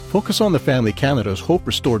Focus on the Family Canada's Hope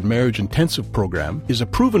Restored Marriage Intensive program is a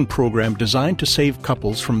proven program designed to save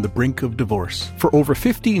couples from the brink of divorce. For over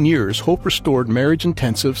 15 years, Hope Restored Marriage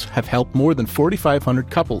Intensives have helped more than 4,500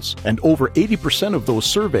 couples, and over 80% of those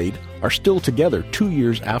surveyed are still together 2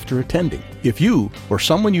 years after attending. If you or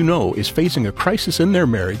someone you know is facing a crisis in their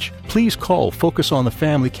marriage, please call Focus on the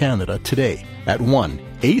Family Canada today at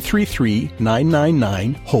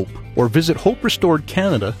 1-833-999-HOPE or visit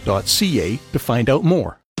hoperestoredcanada.ca to find out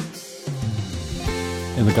more.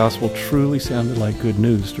 And the gospel truly sounded like good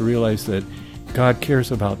news, to realize that God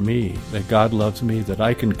cares about me, that God loves me, that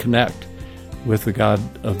I can connect with the God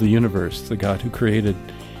of the universe, the God who created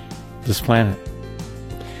this planet.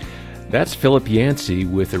 That's Philip Yancey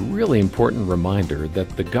with a really important reminder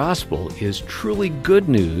that the gospel is truly good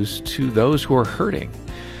news to those who are hurting.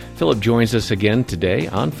 Philip joins us again today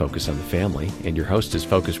on Focus on the Family, and your host is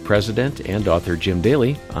Focus President and author Jim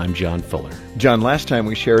Daly. I'm John Fuller. John, last time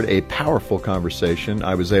we shared a powerful conversation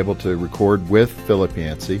I was able to record with Philip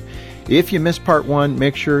Yancey. If you missed part one,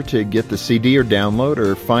 make sure to get the CD or download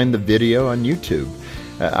or find the video on YouTube.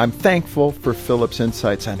 I'm thankful for Philip's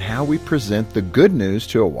insights on how we present the good news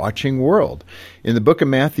to a watching world. In the book of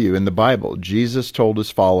Matthew in the Bible, Jesus told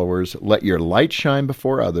his followers, "Let your light shine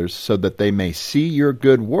before others so that they may see your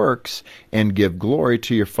good works and give glory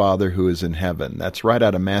to your Father who is in heaven." That's right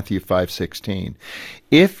out of Matthew 5:16.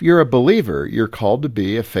 If you're a believer, you're called to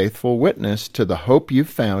be a faithful witness to the hope you've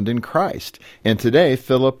found in Christ. And today,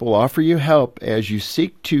 Philip will offer you help as you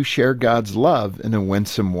seek to share God's love in a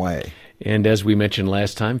winsome way. And as we mentioned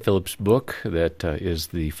last time, Philip's book that is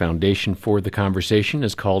the foundation for the conversation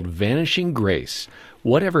is called Vanishing Grace,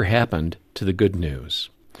 Whatever Happened to the Good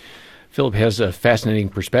News. Philip has a fascinating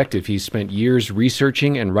perspective. He's spent years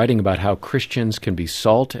researching and writing about how Christians can be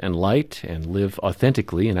salt and light and live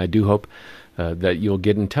authentically, and I do hope that you'll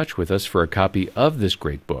get in touch with us for a copy of this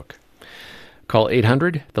great book. Call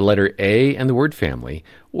 800, the letter A and the word family,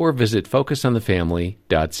 or visit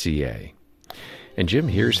focusonthefamily.ca. And Jim,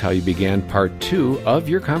 here's how you began part 2 of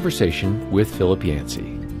your conversation with Philip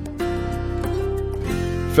Yancey.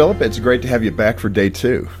 Philip, it's great to have you back for day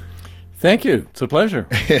 2. Thank you. It's a pleasure.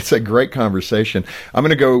 It's a great conversation. I'm going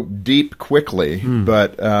to go deep quickly,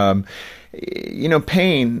 but,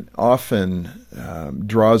 pain often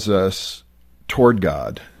draws us toward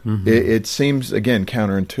God. Mm-hmm. It seems, again,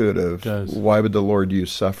 counterintuitive. It does. Why would the Lord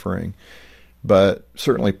use suffering? But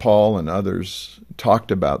certainly Paul and others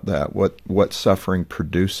talked about that, what suffering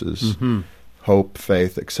produces, hope,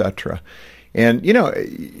 faith, etc. And,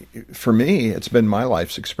 for me, it's been my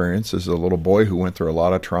life's experience as a little boy who went through a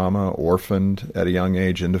lot of trauma, orphaned at a young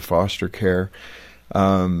age into foster care.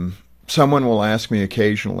 Someone will ask me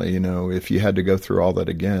occasionally, if you had to go through all that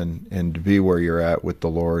again and to be where you're at with the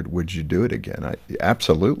Lord, would you do it again?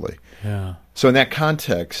 Absolutely. Yeah. So in that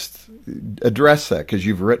context, address that, because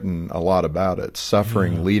you've written a lot about it.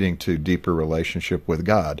 Suffering leading to deeper relationship with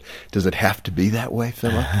God. Does it have to be that way,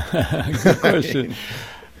 Philip? Good question.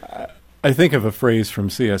 I think of a phrase from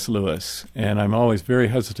C.S. Lewis, and I'm always very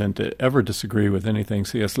hesitant to ever disagree with anything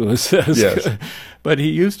C.S. Lewis says. Yes. But he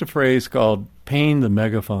used a phrase called pain the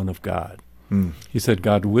megaphone of God. He said,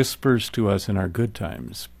 God whispers to us in our good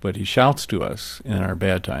times, but he shouts to us in our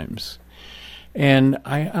bad times. And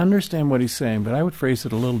I understand what he's saying, but I would phrase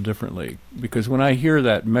it a little differently, because when I hear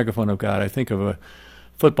that megaphone of God, I think of a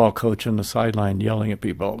football coach on the sideline yelling at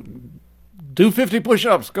people, do 50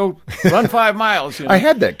 push-ups, go run 5 miles. I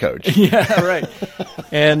had that coach. Yeah, right.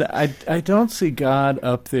 And I don't see God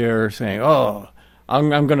up there saying,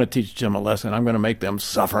 I'm going to teach Jim a lesson. I'm going to make them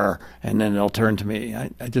suffer, and then they'll turn to me.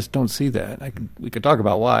 I just don't see that. We could talk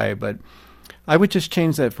about why, but I would just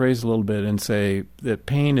change that phrase a little bit and say that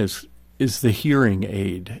pain is the hearing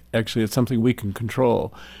aid. Actually, it's something we can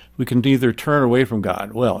control. We can either turn away from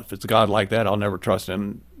God. Well, if it's a God like that, I'll never trust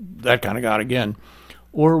him, that kind of God again.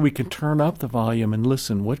 Or we can turn up the volume and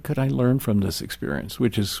listen. What could I learn from this experience?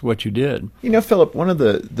 Which is what you did. Philip, one of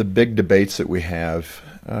the big debates that we have,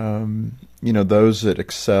 those that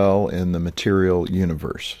excel in the material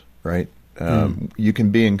universe, right? You can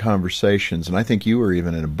be in conversations, and I think you were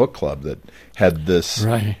even in a book club that had this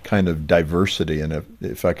kind of diversity, and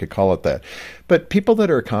if I could call it that. But people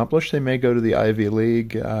that are accomplished, they may go to the Ivy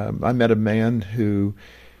League. I met a man who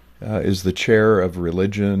is the chair of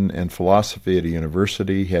religion and philosophy at a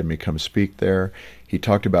university. He had me come speak there. He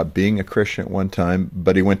talked about being a Christian at one time,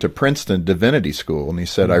 but he went to Princeton Divinity School, and he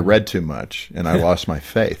said, I read too much, and I lost my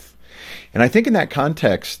faith. And I think in that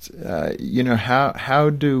context, how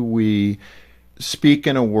do we speak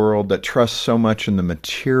in a world that trusts so much in the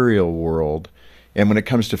material world And when it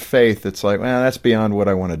comes to faith, it's like, well, that's beyond what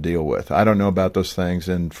I want to deal with. I don't know about those things,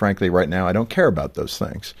 and frankly, right now, I don't care about those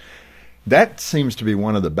things. That seems to be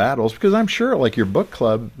one of the battles, because I'm sure, like your book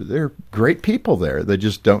club, there are great people there. They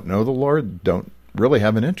just don't know the Lord, don't really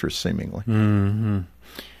have an interest, seemingly. Mm-hmm.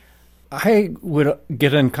 I would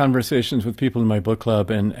get in conversations with people in my book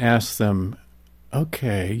club and ask them,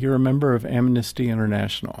 okay, you're a member of Amnesty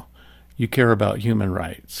International. You care about human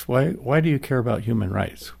rights. Why do you care about human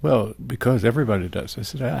rights? Well, because everybody does. I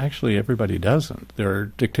said, actually, everybody doesn't. There are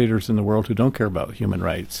dictators in the world who don't care about human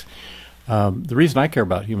rights. The reason I care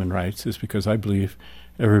about human rights is because I believe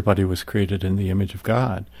everybody was created in the image of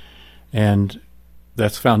God. And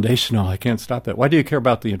that's foundational. I can't stop that. Why do you care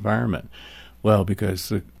about the environment? Well,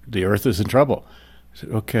 because the earth is in trouble. I said,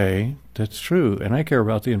 okay, that's true. And I care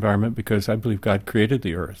about the environment because I believe God created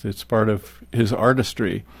the earth. It's part of his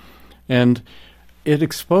artistry. And it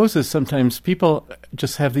exposes sometimes people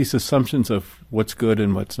just have these assumptions of what's good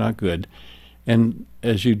and what's not good. And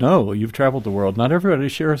as you know, you've traveled the world, not everybody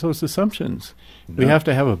shares those assumptions. No. We have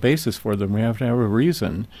to have a basis for them. We have to have a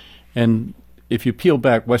reason. And if you peel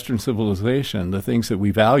back Western civilization, the things that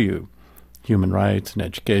we value, human rights and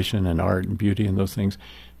education and art and beauty and those things,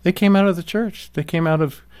 they came out of the church. They came out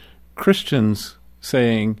of Christians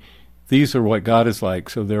saying, these are what God is like,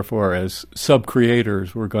 so therefore as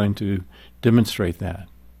sub-creators, we're going to demonstrate that.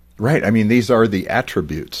 Right. I mean, these are the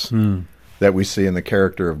attributes that we see in the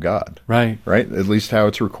character of God. Right. Right? At least how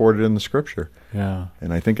it's recorded in the Scripture. Yeah.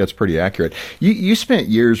 And I think that's pretty accurate. You spent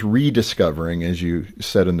years rediscovering, as you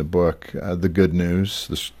said in the book, the good news,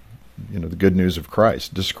 the good news of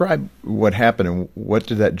Christ. Describe what happened and what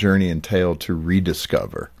did that journey entail to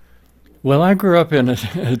rediscover? Well, I grew up in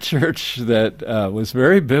a church that was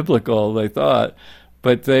very biblical, they thought,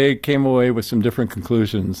 but they came away with some different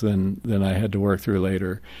conclusions than I had to work through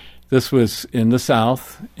later. This was in the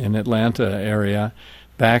South, in Atlanta area,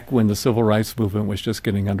 back when the civil rights movement was just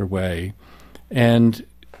getting underway. And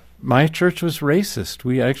my church was racist.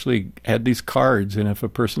 We actually had these cards, and if a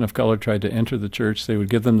person of color tried to enter the church, they would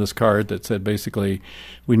give them this card that said basically,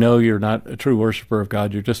 we know you're not a true worshiper of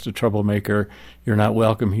God, you're just a troublemaker, you're not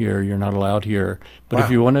welcome here, you're not allowed here. But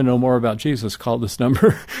if you want to know more about Jesus, call this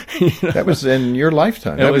number. That was in your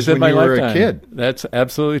lifetime. That was in my lifetime. When you were a kid. That's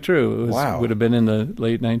absolutely true. It would have been in the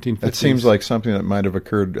late 1950s. That seems like something that might have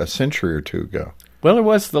occurred a century or two ago. Well, it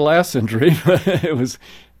was the last century, but it was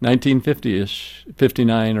 1950-ish,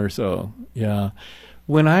 59 or so, yeah.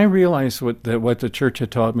 When I realized what the church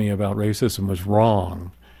had taught me about racism was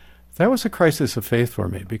wrong, that was a crisis of faith for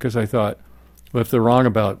me, because I thought, well, if they're wrong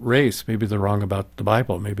about race, maybe they're wrong about the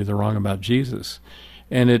Bible, maybe they're wrong about Jesus.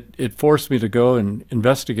 And it forced me to go and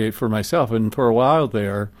investigate for myself. And for a while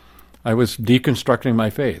there, I was deconstructing my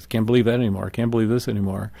faith. Can't believe that anymore. Can't believe this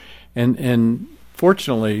anymore. And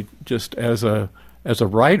fortunately, just as a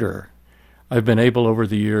writer, I've been able over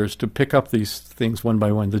the years to pick up these things one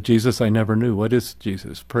by one. The Jesus I never knew. What is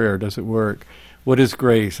Jesus? Prayer, does it work? What is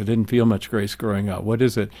grace? I didn't feel much grace growing up. What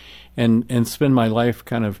is it? And spend my life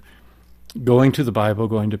kind of going to the Bible,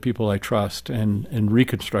 going to people I trust, and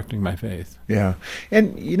reconstructing my faith. Yeah.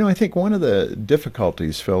 And, I think one of the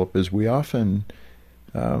difficulties, Philip, is we often,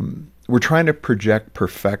 we're trying to project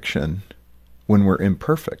perfection when we're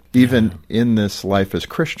imperfect, even in this life as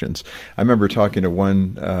Christians. I remember talking to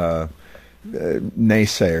one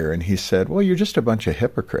naysayer, and he said, well, you're just a bunch of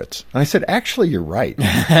hypocrites. And I said, actually, you're right,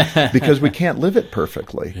 because we can't live it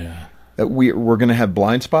perfectly. Yeah. We're going to have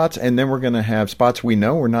blind spots, and then we're going to have spots we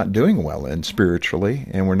know we're not doing well in spiritually,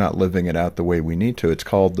 and we're not living it out the way we need to. It's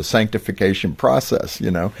called the sanctification process,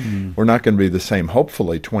 We're not going to be the same,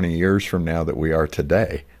 hopefully, 20 years from now that we are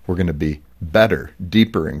today. We're going to be better,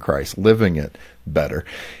 deeper in Christ, living it better.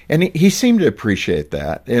 And he seemed to appreciate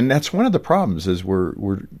that. And that's one of the problems is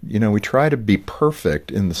we try to be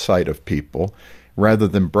perfect in the sight of people rather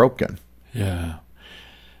than broken. Yeah.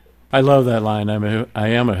 I love that line. I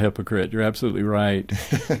am a hypocrite. You're absolutely right.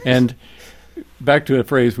 And back to a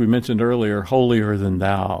phrase we mentioned earlier, holier than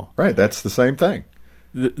thou. Right. That's the same thing.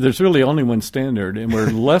 There's really only one standard, and we're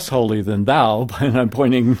less holy than thou, and I'm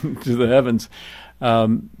pointing to the heavens.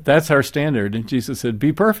 That's our standard. And Jesus said,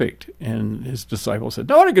 be perfect. And his disciples said,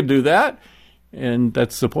 nobody could do that. And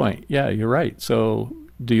that's the point. Yeah, you're right. So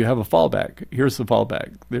do you have a fallback? Here's the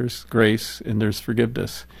fallback. There's grace and there's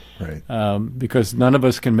forgiveness. Right. Because none of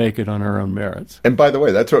us can make it on our own merits. And by the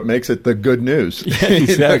way, that's what makes it the good news. Yeah,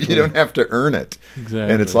 exactly. You don't have to earn it.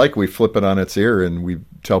 Exactly. And it's like we flip it on its ear and we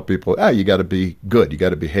tell people, you got to be good. You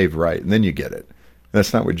got to behave right. And then you get it.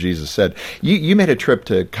 That's not what Jesus said. You made a trip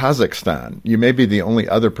to Kazakhstan. You may be the only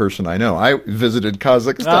other person I know. I visited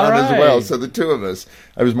Kazakhstan as well, so the two of us.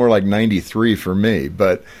 I was more like 93 for me.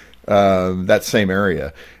 But that same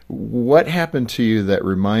area. What happened to you that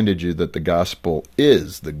reminded you that the gospel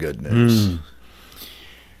is the good news?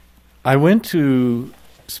 I went to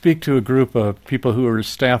speak to a group of people who were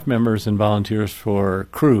staff members and volunteers for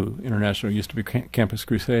Cru International, used to be Campus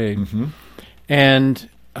Crusade. Mm-hmm. And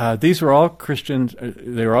these were all Christians.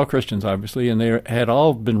 They were all Christians, obviously, and they had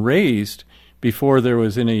all been raised before there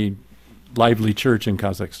was any lively church in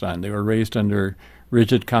Kazakhstan. They were raised under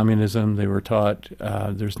rigid communism. They were taught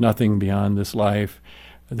there's nothing beyond this life.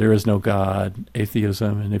 There is no God,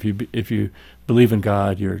 atheism, and if you believe in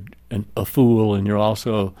God, you're a fool, and you'll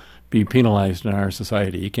also be penalized in our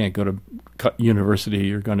society. You can't go to university.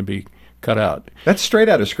 You're going to be cut out. That's straight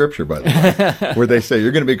out of Scripture, by the way, where they say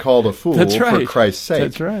you're going to be called a fool for Christ's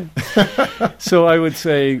sake. That's right. So I would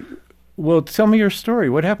say, well, tell me your story.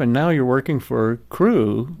 What happened? Now you're working for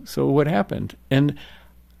Cru, so what happened? And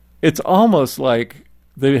it's almost like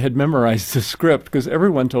they had memorized the script because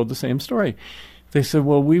everyone told the same story. They said,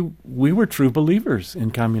 well, we were true believers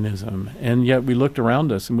in communism, and yet we looked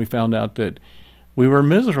around us and we found out that we were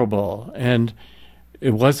miserable, and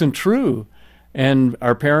it wasn't true. And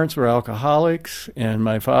our parents were alcoholics, and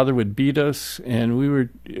my father would beat us, and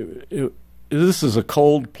this is a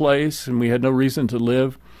cold place, and we had no reason to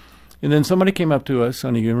live. And then somebody came up to us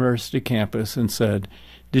on a university campus and said,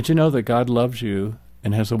 did you know that God loves you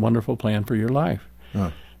and has a wonderful plan for your life?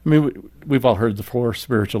 Huh. I mean, we've all heard the 4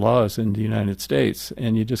 spiritual laws in the United States,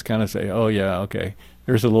 and you just kind of say, oh, yeah, okay,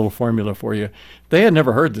 there's a little formula for you. They had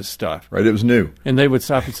never heard this stuff. Right, it was new. And they would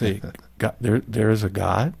stop and say, God, there is a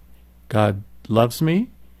God? God loves me?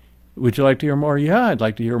 Would you like to hear more? Yeah, I'd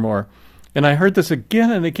like to hear more. And I heard this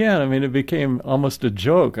again and again. I mean, it became almost a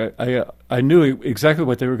joke. I knew exactly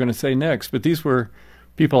what they were going to say next, but these were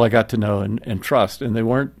people I got to know and trust, and they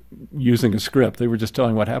weren't using a script. They were just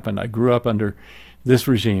telling what happened. I grew up under this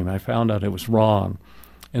regime. I found out it was wrong.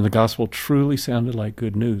 And the gospel truly sounded like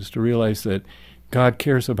good news, to realize that God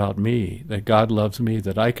cares about me, that God loves me,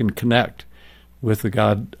 that I can connect with the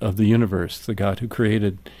God of the universe, the God who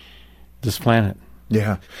created this planet.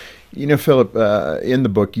 Yeah. You know, Philip, in the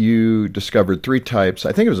book, you discovered 3 types.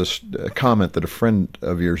 I think it was a comment that a friend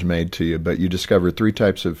of yours made to you, but you discovered 3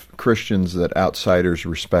 types of Christians that outsiders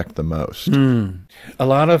respect the most. A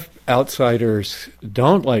lot of outsiders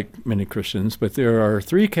don't like many Christians, but there are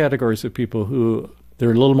 3 categories of people who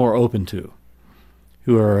they're a little more open to,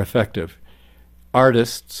 who are effective.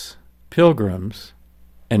 Artists, pilgrims,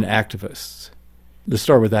 and activists. Let's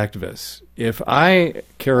start with activists. If I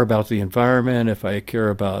care about the environment, if I care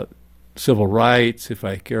about civil rights, if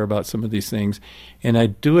I care about some of these things, and I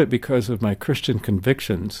do it because of my Christian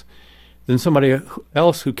convictions, then somebody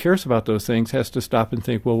else who cares about those things has to stop and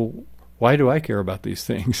think, well, why do I care about these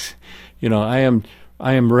things? You know, I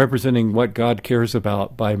am representing what God cares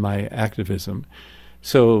about by my activism.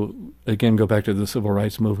 So, again, go back to the civil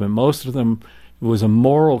rights movement. Most of them was a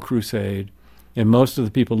moral crusade, and most of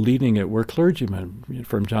the people leading it were clergymen,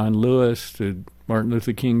 from John Lewis to Martin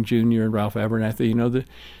Luther King Jr. and Ralph Abernathy. You know,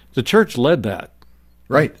 the church led that.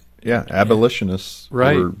 Right. Yeah. Abolitionists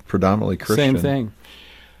were predominantly Christian. Same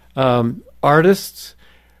thing. Artists,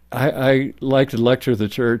 I like to lecture the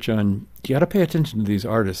church on, you got to pay attention to these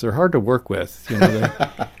artists. They're hard to work with. You know,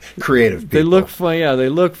 creative people. They look funny. Yeah, they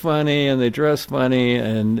look funny and they dress funny,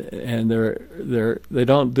 and they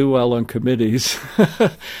don't do well on committees.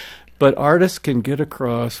 But artists can get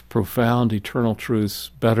across profound eternal truths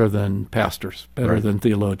better than pastors, better than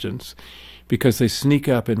theologians, because they sneak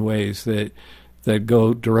up in ways that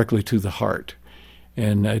go directly to the heart.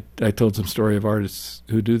 And I told some story of artists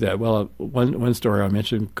who do that. Well, one story I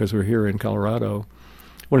mentioned, because we're here in Colorado,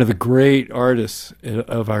 one of the great artists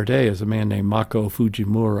of our day is a man named Mako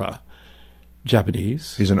Fujimura,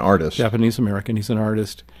 Japanese. He's an artist. Japanese-American. He's an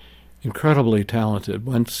artist, incredibly talented.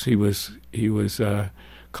 Once he was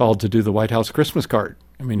called to do the White House Christmas card.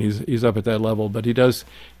 I mean, he's up at that level, but he does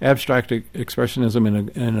abstract expressionism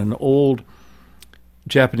in an old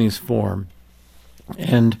Japanese form.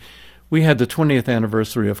 And we had the 20th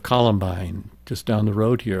anniversary of Columbine just down the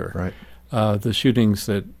road here. Right. The shootings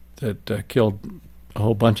that killed a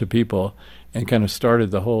whole bunch of people and kind of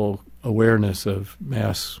started the whole awareness of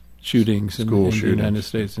mass shootings in the United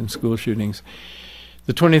States and school shootings.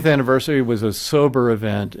 The 20th anniversary was a sober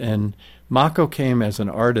event, and Mako came as an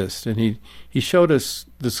artist, and he showed us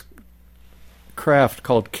this craft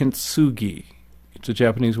called kintsugi. It's a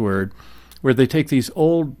Japanese word, where they take these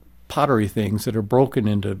old pottery things that are broken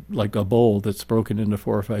into, like a bowl that's broken into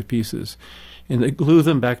 4 or 5 pieces, and they glue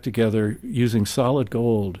them back together using solid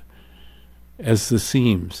gold as the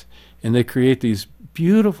seams, and they create these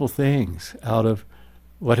beautiful things out of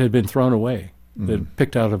what had been thrown away. that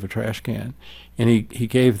picked out of a trash can. And he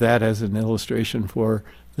gave that as an illustration for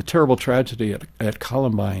the terrible tragedy at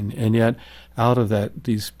Columbine. And yet, out of that,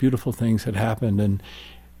 these beautiful things had happened. And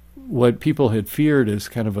what people had feared as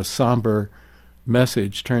kind of a somber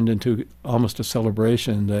message turned into almost a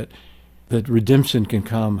celebration that redemption can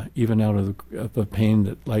come even out of the pain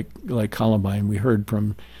that, like Columbine. We heard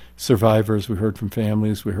from survivors, we heard from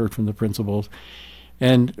families, we heard from the principals.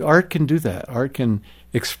 And art can do that. Art can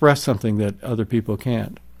express something that other people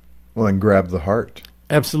can't. Well, and grab the heart.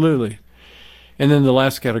 Absolutely. And then the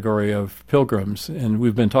last category of pilgrims, and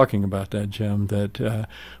we've been talking about that, Jim, that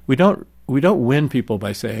we don't win people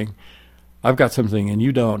by saying, I've got something and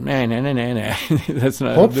you don't. Nah. That's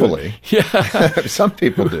not. Hopefully. Yeah. Some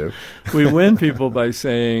people do. We win people by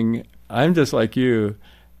saying, I'm just like you,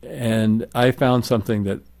 and I found something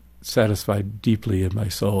that satisfied deeply in my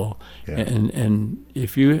soul. Yeah. And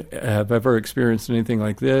if you have ever experienced anything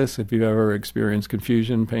like this, if you've ever experienced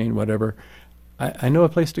confusion, pain, whatever, I know a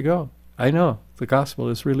place to go. I know the gospel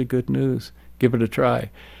is really good news. Give it a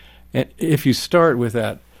try. And if you start with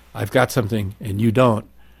that, I've got something and you don't,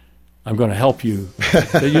 I'm going to help you,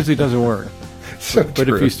 that usually doesn't work. But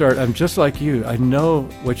if you start, I'm just like you, I know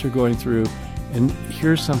what you're going through, and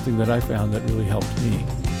here's something that I found that really helped me.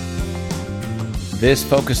 This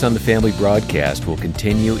Focus on the Family broadcast will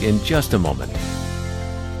continue in just a moment.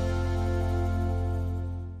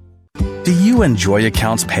 Do you enjoy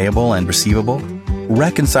accounts payable and receivable?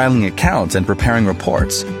 Reconciling accounts and preparing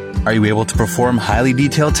reports? Are you able to perform highly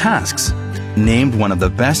detailed tasks? Named one of the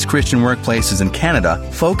best Christian workplaces in Canada,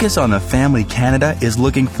 Focus on the Family Canada is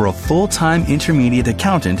looking for a full-time intermediate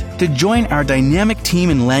accountant to join our dynamic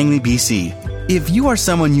team in Langley, BC. If you are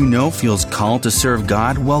someone you know feels called to serve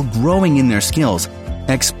God while growing in their skills,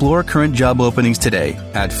 explore current job openings today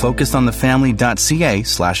at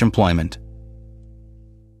focusonthefamily.ca/employment.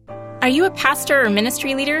 Are you a pastor or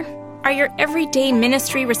ministry leader? Are your everyday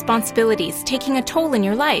ministry responsibilities taking a toll in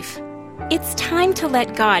your life? It's time to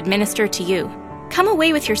let God minister to you. Come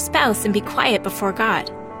away with your spouse and be quiet before God.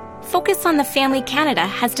 Focus on the Family Canada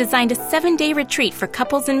has designed a 7-day retreat for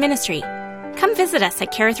couples in ministry. Come visit us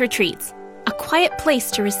at Kerith Retreats, a quiet place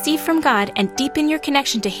to receive from God and deepen your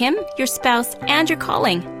connection to Him, your spouse, and your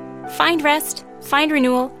calling. Find rest, find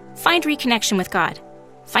renewal, find reconnection with God.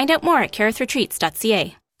 Find out more at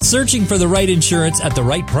kerithretreats.ca. Searching for the right insurance at the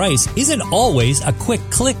right price isn't always a quick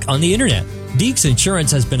click on the internet. Deeks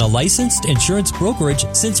Insurance has been a licensed insurance brokerage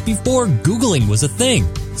since before Googling was a thing.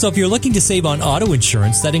 So if you're looking to save on auto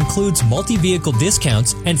insurance that includes multi-vehicle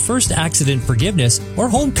discounts and first accident forgiveness or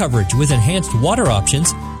home coverage with enhanced water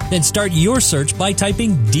options, then start your search by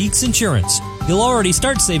typing Deeks Insurance. You'll already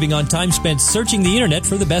start saving on time spent searching the internet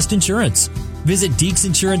for the best insurance. Visit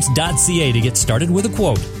deeksinsurance.ca to get started with a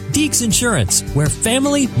quote. Deeks Insurance, where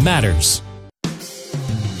family matters.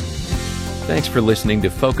 Thanks for listening to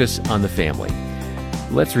Focus on the Family.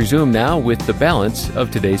 Let's resume now with the balance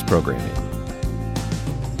of today's programming.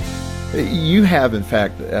 You have, in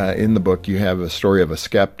fact, in the book, you have a story of a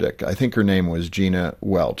skeptic. I think her name was Gina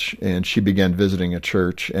Welch, and she began visiting a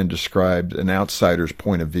church and described an outsider's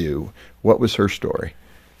point of view. What was her story?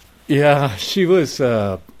 Yeah, she was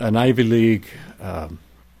an Ivy League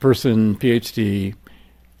person, PhD,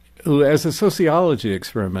 who, as a sociology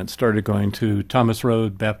experiment, started going to Thomas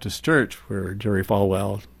Road Baptist Church, where Jerry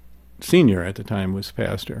Falwell, Sr. at the time, was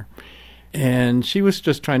pastor. And she was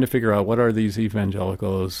just trying to figure out what are these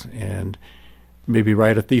evangelicals and maybe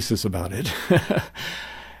write a thesis about it.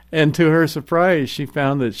 And to her surprise, she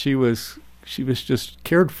found that she was just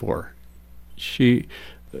cared for. The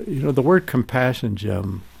word compassion,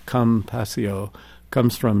 Jim, compassio,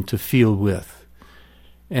 comes from to feel with.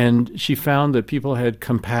 And she found that people had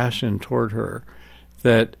compassion toward her,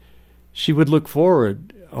 that she would look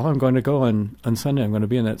forward. Oh, I'm going to go on Sunday. I'm going to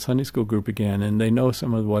be in that Sunday school group again. And they know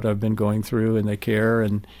some of what I've been going through, and they care,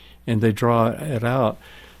 and they draw it out.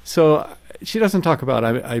 So she doesn't talk about,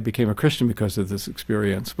 I became a Christian because of this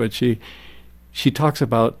experience, but she talks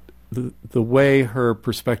about the way her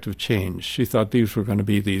perspective changed. She thought these were going to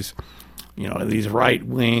be these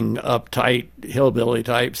right-wing, uptight, hillbilly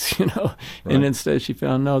types, Right. And instead she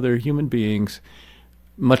found, no, they're human beings,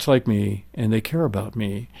 much like me, and they care about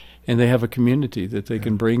me, and they have a community that they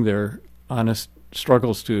can bring their honest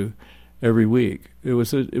struggles to every week. It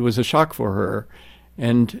was a shock for her,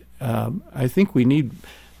 and I think we need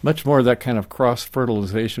much more of that kind of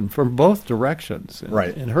cross-fertilization from both directions.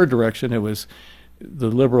 Right. In her direction, it was the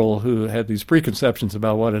liberal who had these preconceptions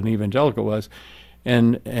about what an evangelical was,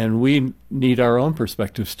 and we need our own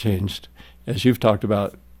perspectives changed, as you've talked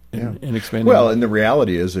about in expanding. Well, and the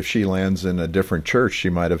reality is, if she lands in a different church, she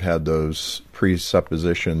might have had those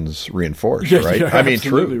presuppositions reinforced, right? You're I mean,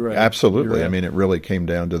 absolutely true. right. Absolutely. Right. I mean, it really came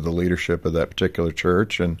down to the leadership of that particular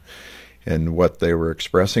church and what they were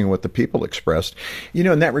expressing, what the people expressed. You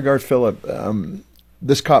know, in that regard, Philip,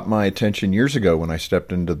 this caught my attention years ago when I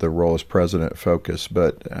stepped into the role as president at Focus,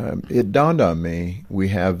 but it dawned on me we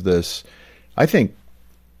have this, I think,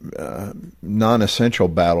 non-essential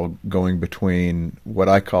battle going between what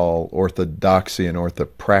I call orthodoxy and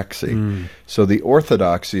orthopraxy. So the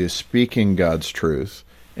orthodoxy is speaking God's truth,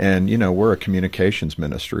 and we're a communications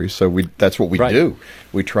ministry, so that's what we do.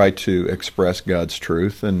 We try to express God's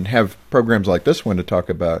truth and have programs like this one to talk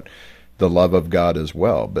about the love of God as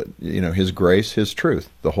well, but His grace, His truth,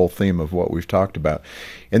 the whole theme of what we've talked about.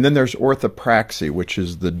 And then there's orthopraxy, which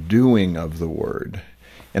is the doing of the word.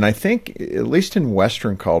 And I think, at least in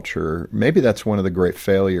Western culture, maybe that's one of the great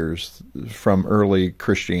failures from early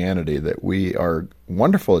Christianity, that we are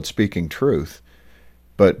wonderful at speaking truth,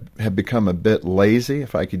 but have become a bit lazy,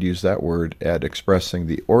 if I could use that word, at expressing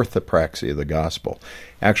the orthopraxy of the gospel,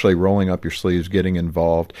 actually rolling up your sleeves, getting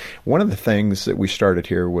involved. One of the things that we started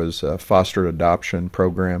here was a foster adoption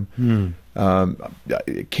program.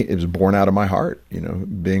 It was born out of my heart,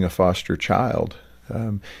 being a foster child.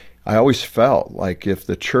 I always felt like if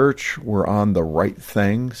the church were on the right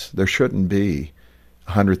things, there shouldn't be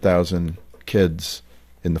 100,000 kids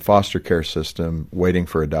in the foster care system waiting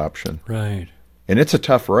for adoption. Right. And it's a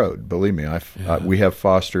tough road, believe me. We have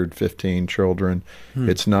fostered 15 children.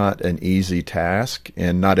 It's not an easy task,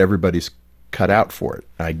 and not everybody's cut out for it.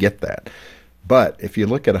 I get that. But if you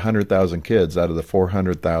look at 100,000 kids out of the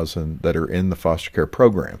 400,000 that are in the foster care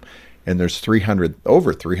program, and there's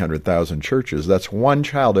over 300,000 churches, that's one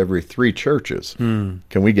child every 3 churches. Can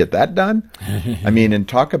we get that done? I mean, and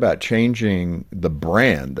talk about changing the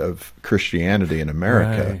brand of Christianity in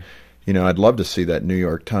America. Right. I'd love to see that New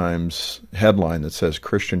York Times headline that says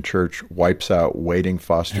Christian church wipes out waiting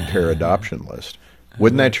foster care adoption list.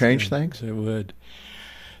 Wouldn't that change things? It would.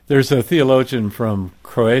 There's a theologian from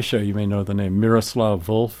Croatia, you may know the name, Miroslav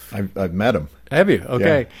Volf. I've met him. Have you?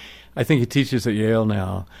 Okay. Yeah. I think he teaches at Yale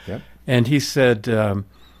now. Yep. And he said, as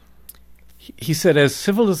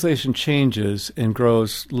civilization changes and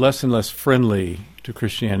grows less and less friendly to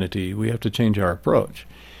Christianity, we have to change our approach.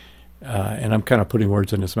 And I'm kind of putting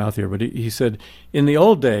words in his mouth here, but he said, in the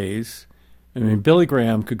old days, Billy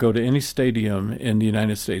Graham could go to any stadium in the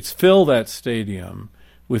United States, fill that stadium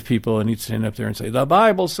with people, and he'd stand up there and say, the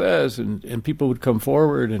Bible says, and people would come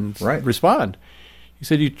forward and respond. He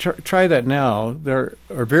said, you try that now. There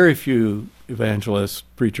are very few evangelists,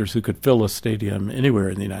 preachers who could fill a stadium anywhere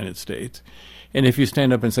in the United States. And if you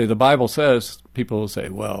stand up and say, the Bible says, people will say,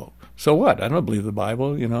 well, so what? I don't believe the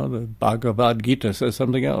Bible. The Bhagavad Gita says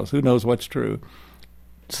something else. Who knows what's true?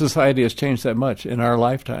 Society has changed that much in our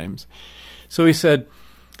lifetimes. So he said,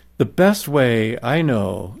 the best way I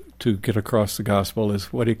know to get across the gospel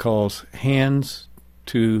is what he calls hands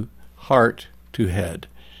to heart to head.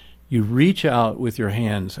 You reach out with your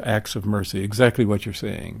hands, acts of mercy, exactly what you're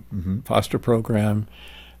saying. Foster program,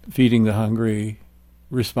 feeding the hungry,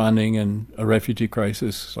 responding in a refugee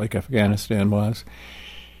crisis like Afghanistan was.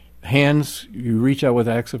 Hands, you reach out with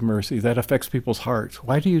acts of mercy. That affects people's hearts.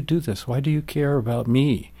 Why do you do this? Why do you care about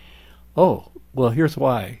me? Oh, well, here's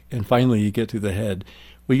why. And finally you get to the head.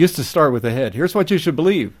 We used to start with the head. Here's what you should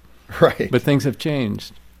believe. Right. But things have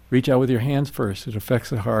changed. Reach out with your hands first. It affects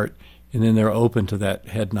the heart. And then they're open to that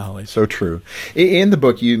head knowledge. So true. In the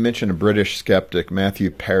book, you mentioned a British skeptic,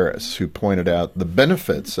 Matthew Paris, who pointed out the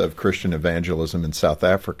benefits of Christian evangelism in South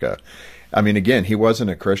Africa. I mean, again, he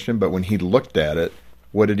wasn't a Christian, but when he looked at it,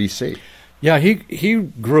 what did he see? Yeah, he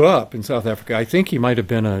grew up in South Africa. I think he might have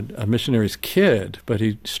been a missionary's kid, but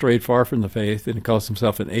he strayed far from the faith, and he calls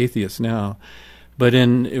himself an atheist now. But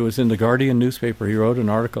it was in the Guardian newspaper. He wrote an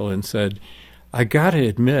article and said, I got to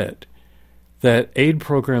admit that aid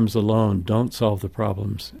programs alone don't solve the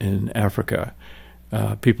problems in Africa.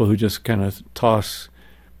 People who just kind of toss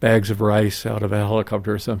bags of rice out of a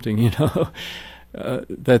helicopter or something,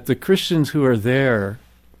 that the Christians who are there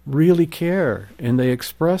really care, and they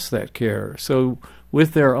express that care. So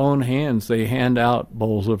with their own hands, they hand out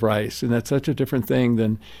bowls of rice, and that's such a different thing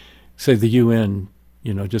than, say, the UN,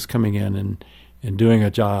 just coming in and doing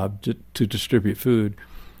a job to distribute food.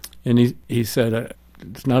 And he said,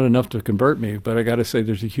 it's not enough to convert me, but I got to say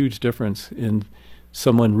there's a huge difference in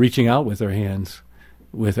someone reaching out with their hands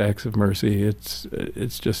with acts of mercy. It's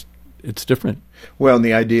different. Well, and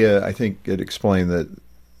the idea, I think it explained that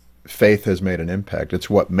faith has made an impact. It's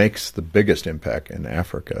what makes the biggest impact in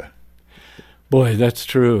Africa. Boy, that's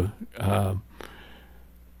true.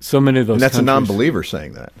 so many of those And that's countries, a non-believer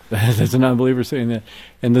saying that. That's a non-believer saying that.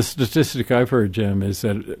 And the statistic I've heard, Jim, is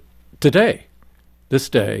that this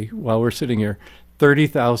day, while we're sitting here,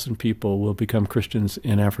 30,000 people will become Christians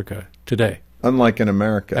in Africa today. Unlike in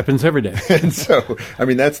America. Happens every day. And so, I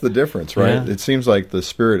mean, that's the difference, right? Yeah. It seems like the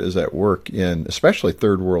Spirit is at work in especially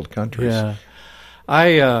third world countries. Yeah.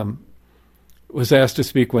 I was asked to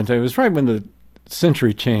speak one time. It was right when the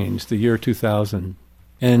century changed, the year 2000.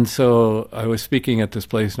 And so I was speaking at this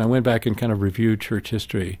place, and I went back and kind of reviewed church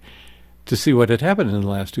history to see what had happened in the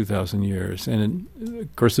last 2,000 years. And,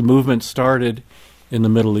 of course, the movement started in the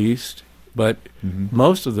Middle East, but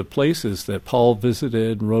most of the places that Paul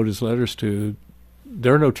visited and wrote his letters to,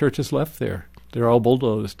 there are no churches left there. They're all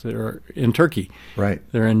bulldozed. They're in Turkey. Right.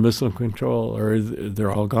 They're in Muslim control, or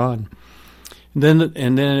they're all gone. And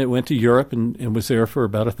then it went to Europe and was there for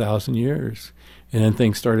about 1,000 years. And then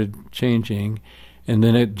things started changing. And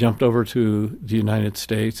then it jumped over to the United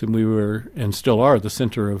States, and we were, and still are, the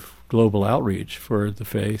center of global outreach for the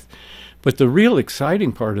faith. But the real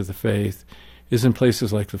exciting part of the faith is in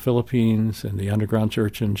places like the Philippines and the underground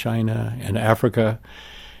church in China and Africa.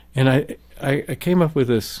 And I came up with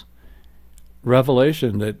this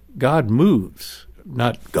revelation that God moves,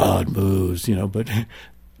 not God moves, but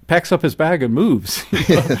packs up his bag and moves.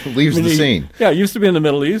 Leaves the scene. Yeah, he used to be in the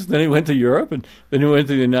Middle East, then he went to Europe, and then he went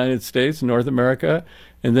to the United States and North America,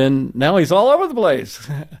 and then now he's all over the place.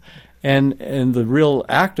 And the real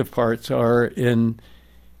active parts are in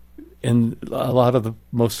a lot of the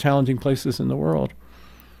most challenging places in the world.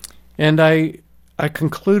 And I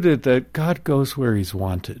concluded that God goes where he's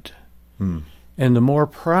wanted. And the more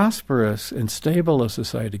prosperous and stable a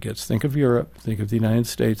society gets, think of Europe, think of the United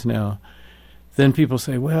States now, then people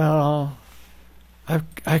say, well,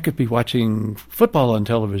 I could be watching football on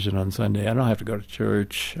television on Sunday. I don't have to go to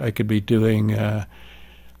church. I could be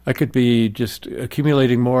just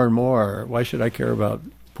accumulating more and more. Why should I care about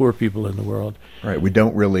poor people in the world? Right. We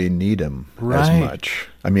don't really need them as much.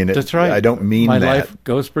 I mean, that's right. I don't mean My that. My life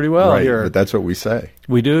goes pretty well here. But that's what we say.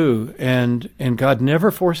 We do. And God never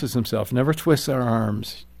forces himself, never twists our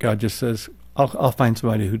arms. God just says, I'll find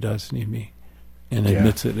somebody who does need me. And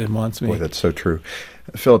admits it and wants me. Boy, that's so true.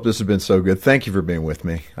 Philip, this has been so good. Thank you for being with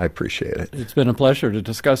me. I appreciate it. It's been a pleasure to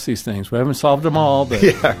discuss these things. We haven't solved them all, but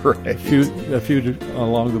a few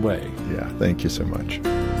along the way. Yeah, thank you so much.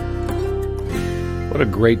 What a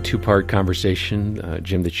great two-part conversation,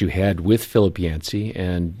 Jim, that you had with Philip Yancey.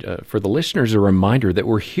 And for the listeners, a reminder that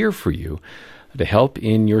we're here for you to help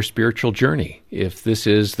in your spiritual journey. If this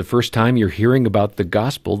is the first time you're hearing about the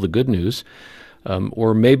gospel, the good news,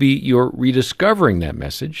 or maybe you're rediscovering that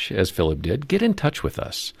message, as Philip did, get in touch with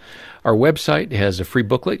us. Our website has a free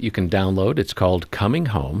booklet you can download. It's called Coming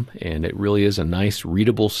Home, and it really is a nice,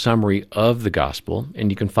 readable summary of the gospel,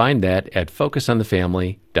 and you can find that at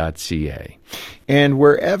focusonthefamily.ca. And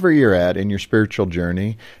wherever you're at in your spiritual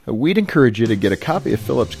journey, we'd encourage you to get a copy of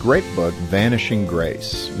Philip's great book, Vanishing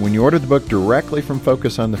Grace. When you order the book directly from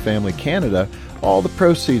Focus on the Family Canada, all the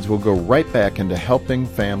proceeds will go right back into helping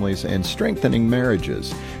families and strengthening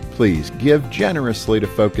marriages. Please give generously to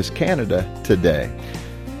Focus Canada today.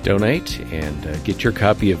 Donate and get your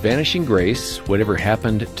copy of Vanishing Grace, Whatever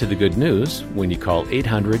Happened to the Good News, when you call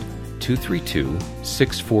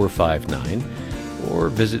 800-232-6459 or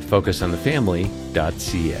visit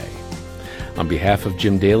focusonthefamily.ca. On behalf of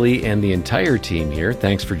Jim Daly and the entire team here,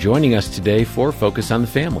 thanks for joining us today for Focus on the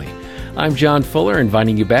Family. I'm John Fuller,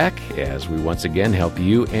 inviting you back as we once again help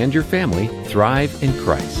you and your family thrive in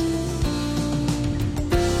Christ.